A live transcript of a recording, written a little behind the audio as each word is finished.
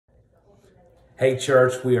Hey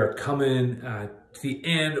church, we are coming to the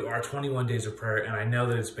end of our 21 days of prayer, and I know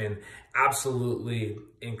that it's been absolutely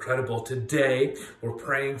incredible. Today, we're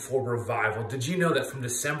praying for revival. Did you know that from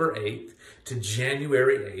December 8th to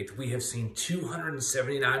January 8th, we have seen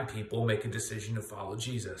 279 people make a decision to follow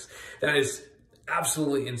Jesus? That is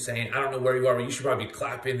absolutely insane. I don't know where you are, but you should probably be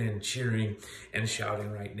clapping and cheering and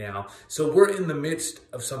shouting right now. So we're in the midst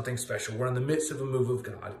of something special. We're in the midst of a move of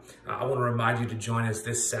God. I want to remind you to join us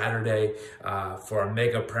this Saturday for our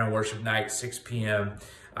mega prayer and worship night, 6 p.m.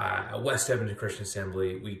 At West Edmonton Christian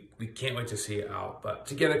Assembly. We can't wait to see you out. But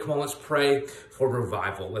together, come on, let's pray for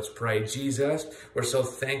revival. Let's pray. Jesus, we're so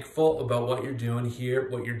thankful about what you're doing here,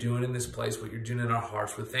 what you're doing in this place, what you're doing in our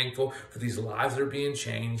hearts. We're thankful for these lives that are being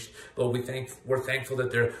changed. Lord, we're thankful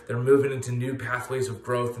that they're moving into new pathways of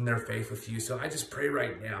growth in their faith with you. So I just pray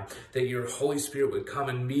right now that your Holy Spirit would come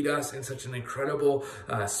and meet us in such an incredible,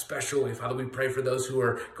 special way. Father, we pray for those who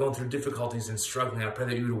are going through difficulties and struggling. I pray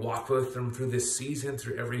that you would walk with them through this season,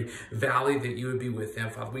 through every valley, that you would be with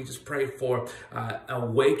them. Father, we just pray for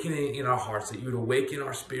awakening in our hearts, that you would awaken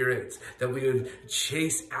our spirits, that we would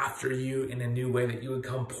chase after you in a new way, that you would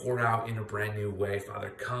come pour out in a brand new way. Father,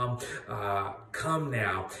 come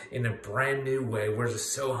now in a brand new way. We're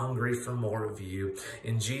just so hungry for more of you.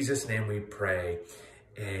 In Jesus' name we pray.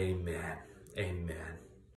 Amen. Amen.